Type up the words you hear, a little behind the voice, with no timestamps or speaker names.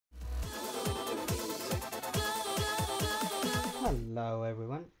Hello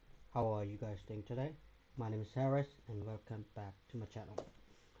everyone, how are you guys doing today? My name is Harris and welcome back to my channel.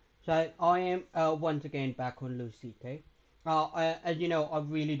 So I am once again back on Louis CK. As you know, I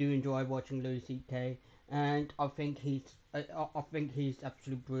really do enjoy watching Louis CK, and I think he's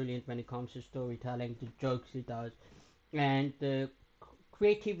absolutely brilliant when it comes to storytelling, the jokes he does, and the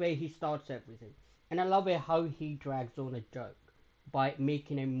creative way he starts everything. And I love it how he drags on a joke by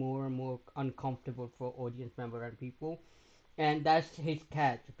making it more and more uncomfortable for audience member and people, and that's his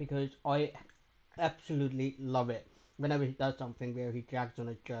catch because I absolutely love it. Whenever he does something where he drags on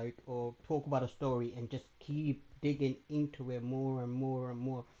a joke or talk about a story and just keep digging into it more and more and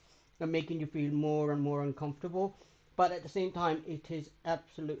more, and making you feel more and more uncomfortable, but at the same time it is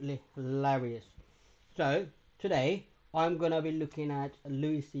absolutely hilarious. So today I'm gonna be looking at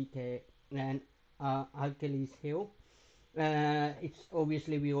Louis C.K. and Achilles Hill. It's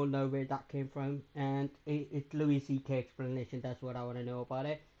obviously we all know where that came from, and it's Louis C.K. explanation. That's what I want to know about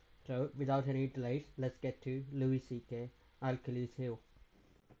it. So without any delays, let's get to Louis C.K. Achilles Hill.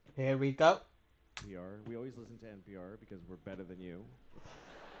 Here we go. NPR. We always listen to NPR because we're better than you.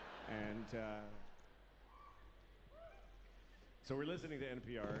 And so we're listening to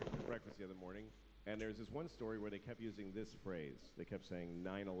NPR at breakfast the other morning, and there's this one story where they kept using this phrase. They kept saying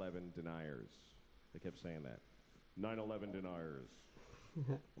 9/11 deniers. They kept saying that. 9/11 deniers.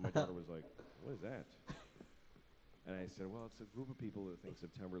 And my daughter was like, what is that? And I said, well, it's a group of people that think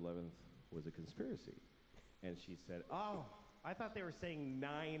September 11th was a conspiracy. And she said, oh, I thought they were saying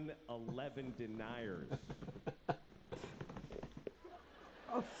 9/11 deniers.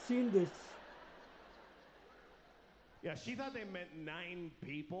 I've seen this. Yeah, she thought they meant 9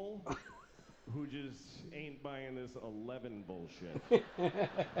 people who just ain't buying this 11 bullshit.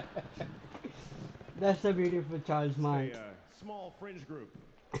 That's a beautiful child's It's mind. a small fringe group.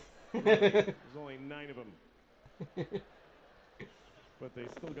 Really. There's only 9 of them. But they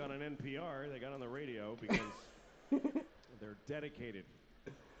still got on NPR. They got on the radio because they're dedicated.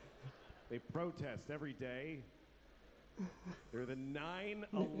 They protest every day. They're the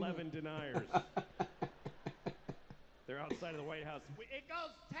 9/11 deniers. They're outside of the White House. It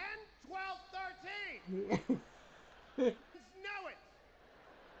goes 10, 12, 13. Know it.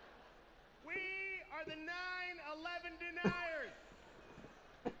 We are the 9/11 deniers.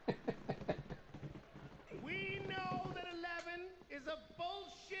 We know that 11 is a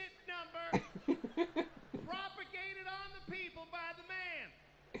bullshit number propagated on the people by the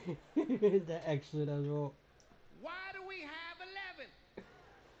man. The exit as well. Why do we have 11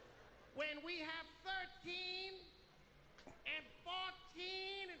 when we have 13 and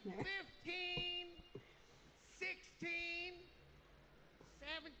 14 and 15, 16,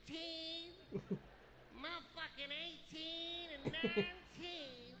 17, motherfucking 18 and 19,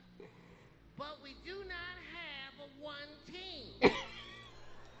 but we do not have a one team?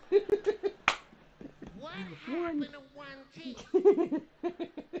 What happened to one team?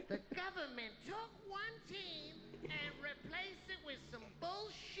 The government took one team and replaced it with some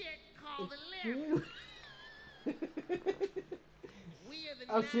bullshit called 11. We are the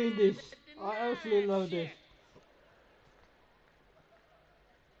I've seen nine this. that I deny absolutely that love this. shit.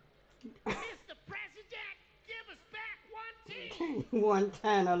 Mr. President, give us back one team.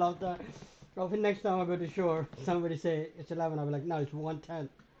 110, I love that. I think next time I go to shore, somebody say it's 11, I'll be like, no, it's 110.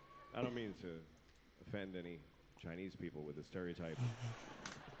 I don't mean to offend any Chinese people with the stereotype,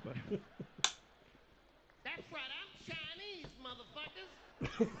 but that's right, I'm Chinese, motherfuckers.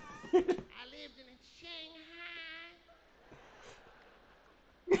 I lived in Shanghai.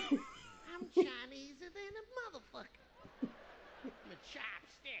 I'm Chineser than a motherfucker. With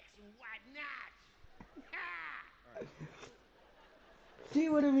chopsticks and whatnot. Ha! All right. See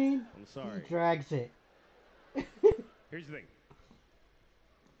what I mean? I'm sorry. He drags it. Here's the thing.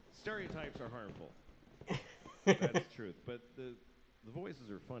 Stereotypes are harmful. That's the truth. But the voices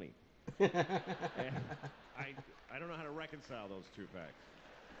are funny. And I don't know how to reconcile those two facts.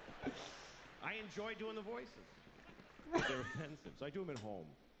 I enjoy doing the voices. They're offensive, so I do them at home.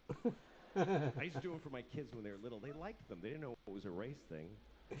 I used to do them for my kids when they were little. They liked them. They didn't know it was a race thing.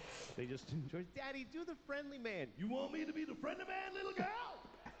 They just enjoyed, Daddy, do the friendly man. You want me to be the friendly man, little girl?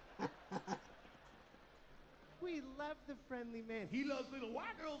 We love the friendly man. He loves little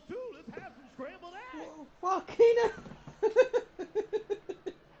white girls, too. Let's have some scrambled eggs. Oh, fucking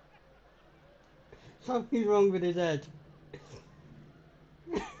something's wrong with his head.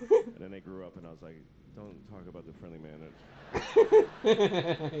 And then they grew up, and I was like, don't talk about the friendly man.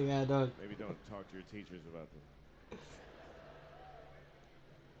 Yeah, don't. Maybe don't talk to your teachers about them.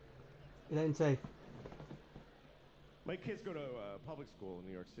 It ain't safe. My kids go to public school in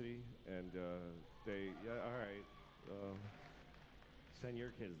New York City, and all right. Send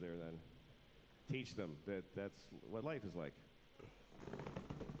your kids there then. Teach them that that's what life is like.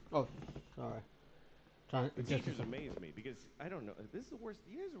 Oh, sorry. Trying The just a teachers sec. amaze me because I don't know. This is the worst.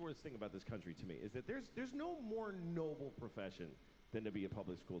 Here's the worst thing about this country to me is that there's no more noble profession than to be a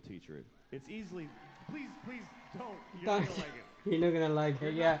public school teacher. It's easily. Please don't. You're not Don't. gonna like it. You're not gonna like You're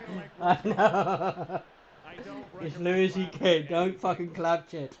it, not yeah. gonna like where I it's going. know. I don't It's recommend Louis clapping C.K. at Don't anything. fucking clap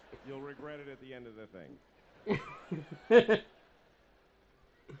shit. You'll regret it at the end of the thing.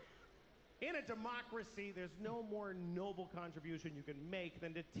 In a democracy, there's no more noble contribution you can make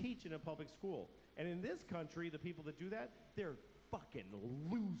than to teach in a public school. And in this country, the people that do that, they're fucking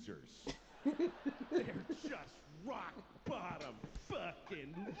losers. They're just rock bottom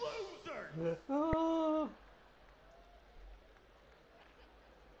fucking losers. Oh.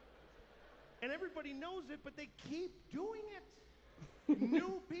 And everybody knows it, but they keep doing it.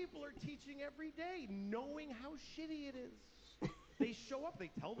 New people are teaching every day, knowing how shitty it is. They show up,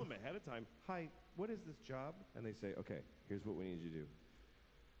 they tell them ahead of time, hi, what is this job? And they say, okay, here's what we need you to do.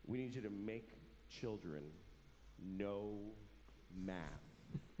 We need you to make children know math.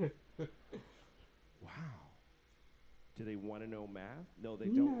 Wow. Do they want to know math? No, they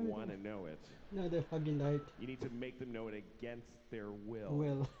No, don't they want to don't. know it. No, they fucking don't. You need to make them know it against their will.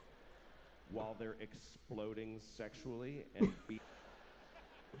 Will. While they're exploding sexually and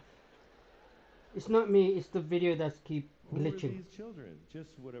It's not me, it's the video that's keep Who are glitching. these children?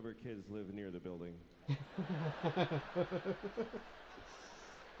 Just whatever kids live near the building.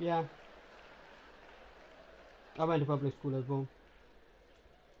 Yeah. I went to public school as well.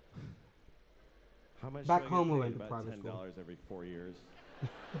 How much Back do I home get we paid? went to About private $10 school. every 4 years.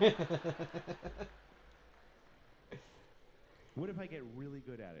 What if I get really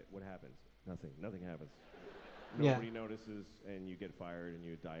good at it? What happens? Nothing. Nothing happens. Yeah. Nobody notices, and you get fired, and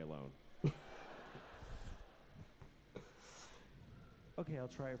you die alone. Okay, I'll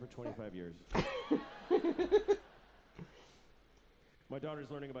try it for 25 years. My daughter's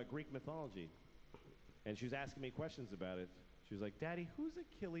learning about Greek mythology, and she was asking me questions about it. She was like, Daddy, who's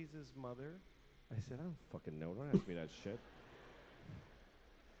Achilles' mother? I said, I don't fucking know. Don't ask me that shit.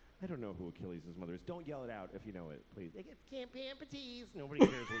 I don't know who Achilles' mother is. Don't yell it out if you know it, please. They can't pay empathies. Nobody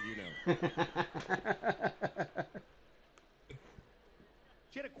cares what you know.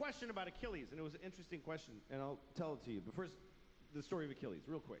 She had a question about Achilles, and it was an interesting question, and I'll tell it to you. But first, the story of Achilles,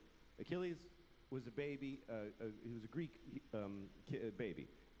 real quick. Achilles was a baby. He was a Greek baby,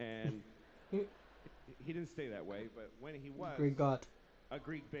 and he didn't stay that way. But when he was Greek god. a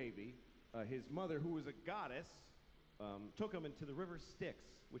Greek baby, his mother, who was a goddess, took him into the river Styx,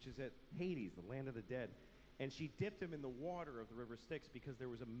 which is at Hades, the land of the dead, and she dipped him in the water of the river Styx because there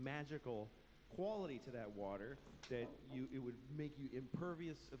was a magical quality to that water that it would make you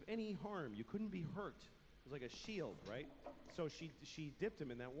impervious of any harm. You couldn't be hurt. It was like a shield, right? So she dipped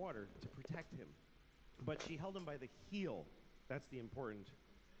him in that water to protect him. But she held him by the heel. That's the important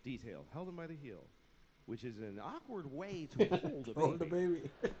detail. Held him by the heel, which is an awkward way to hold a baby. Hold the baby.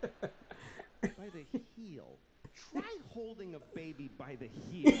 By the heel. Try holding a baby by the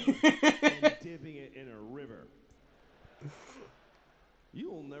heel and dipping it in a river.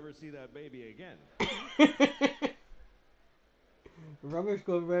 You will never see that baby again. Rubber's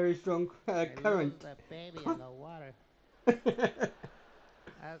got very strong current. I lose the baby in the water.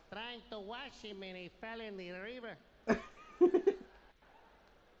 I was trying to wash him and he fell in the river.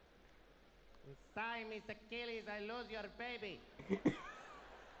 Sorry, Mr. Achilles, I lose your baby.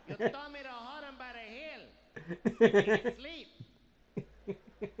 You told me to hold him by the heel. He's asleep.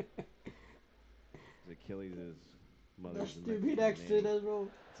 Achilles' mother's That's a stupid Mexican extra name. as well.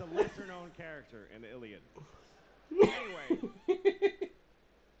 It's a lesser-known character in the Iliad. Anyway,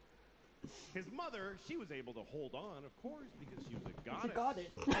 his mother, she was able to hold on, of course, because she was a goddess. She got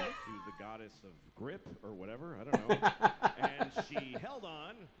it. She was the goddess of grip or whatever, I don't know. And she held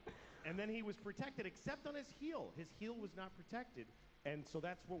on, and then he was protected except on his heel. His heel was not protected, and so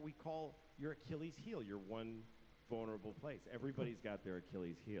that's what we call your Achilles heel, your one vulnerable place. Everybody's got their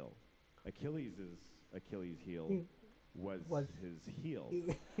Achilles heel. Achilles' Achilles heel was his heel.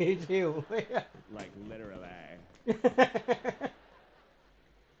 His heel. Like literally.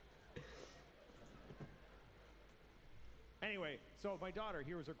 Anyway, so my daughter,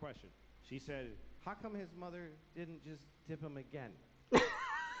 here was her question. She said, how come his mother didn't just dip him again?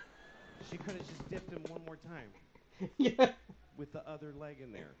 She could have just dipped him one more time. Yeah. With the other leg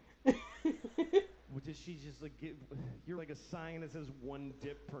in there. Did she just like you're like a sign that says one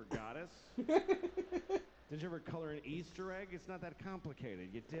dip per goddess? Did you ever color an Easter egg? It's not that complicated.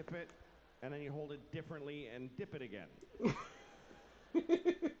 You dip it, and then you hold it differently and dip it again.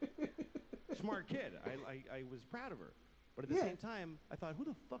 Smart kid. I was proud of her. But at the Yeah. same time, I thought, who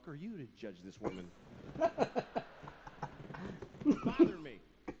the fuck are you to judge this woman? Bothered me.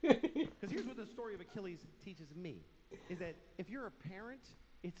 Because here's what the story of Achilles teaches me, is that if you're a parent,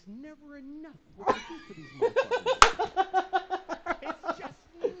 it's never enough what you do for these motherfuckers. It's just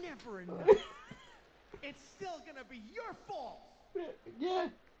never enough. It's still gonna be your fault. Yeah.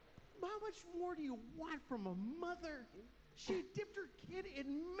 How much more do you want from a mother? She dipped her kid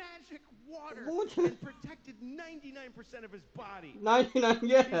in magic water and protected 99% of his body. 99, Is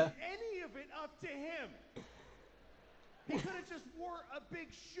yeah. any of it up to him? He could have just wore a big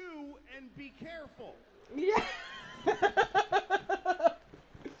shoe and be careful. Yeah. But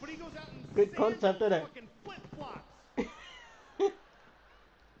he goes out in Good sandals, concept, isn't it? fucking flip-flops.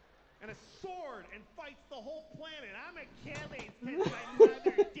 And a sword and fights the whole planet. I'm Achilles because my mother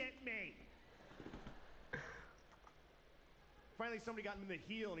dipped me. Finally, somebody got him in the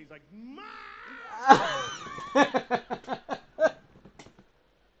heel, and he's like, Mom!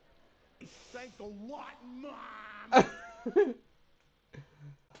 Thanks a lot, Mom!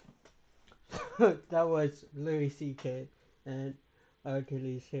 That was Louis C.K. and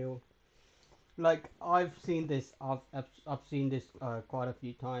Achilles heel. Like I've seen this, I've seen this quite a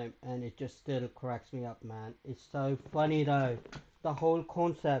few times, and it just still cracks me up, man. It's so funny though. The whole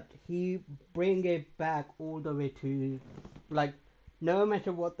concept, he bring it back all the way to, like, no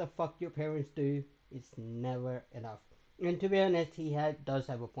matter what the fuck your parents do, it's never enough. And to be honest, does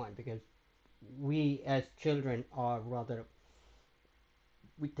have a point because we as children are rather,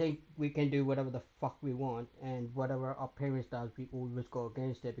 we think we can do whatever the fuck we want, and whatever our parents does, we always go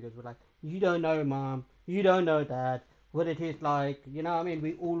against it because we're like, you don't know, mom, you don't know, dad, what it is like. You know what I mean?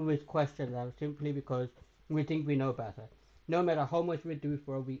 We always question them simply because we think we know better. No matter how much we do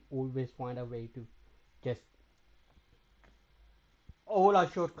for, we always find a way to just, all our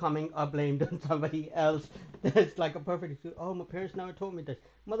shortcomings are blamed on somebody else. That's like a perfect excuse. Oh, my parents never told me this.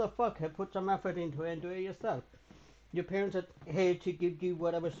 Motherfucker, put some effort into it and do it yourself. Your parents are here to give you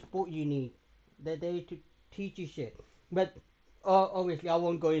whatever sport you need. They're there to teach you shit. But obviously, I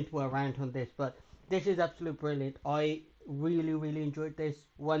won't go into a rant on this, but this is absolutely brilliant. I really, really enjoyed this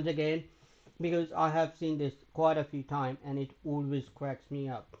once again because I have seen this quite a few times and it always cracks me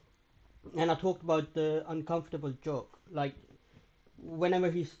up. And I talked about the uncomfortable joke. Like,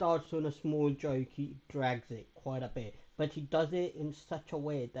 whenever he starts on a small joke, he drags it quite a bit. But he does it in such a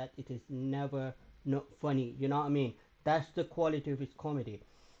way that it is never not funny. You know what I mean? That's the quality of his comedy.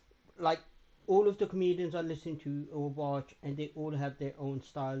 Like, all of the comedians I listen to or watch, and they all have their own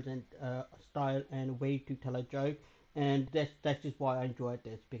style and way to tell a joke. And that's just why I enjoyed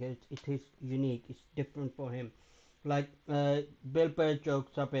this because it is unique. It's different for him. Like Bill Burr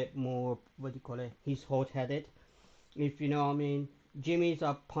jokes are a bit more, what do you call it? He's hot-headed, if you know what I mean. Jimmy's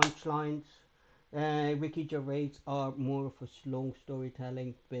are punchlines. Ricky Gervais are more of a slow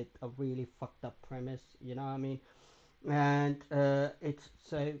storytelling with a really fucked up premise. You know what I mean? And it's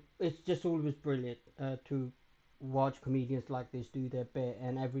just always brilliant to watch comedians like this do their bit.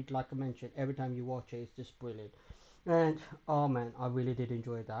 And like I mentioned, every time you watch it, it's just brilliant. And oh man, I really did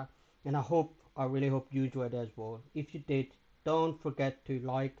enjoy that. And I really hope you enjoyed it as well. If you did, don't forget to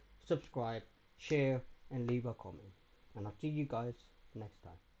like, subscribe, share, and leave a comment. And I'll see you guys next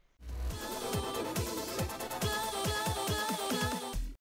time.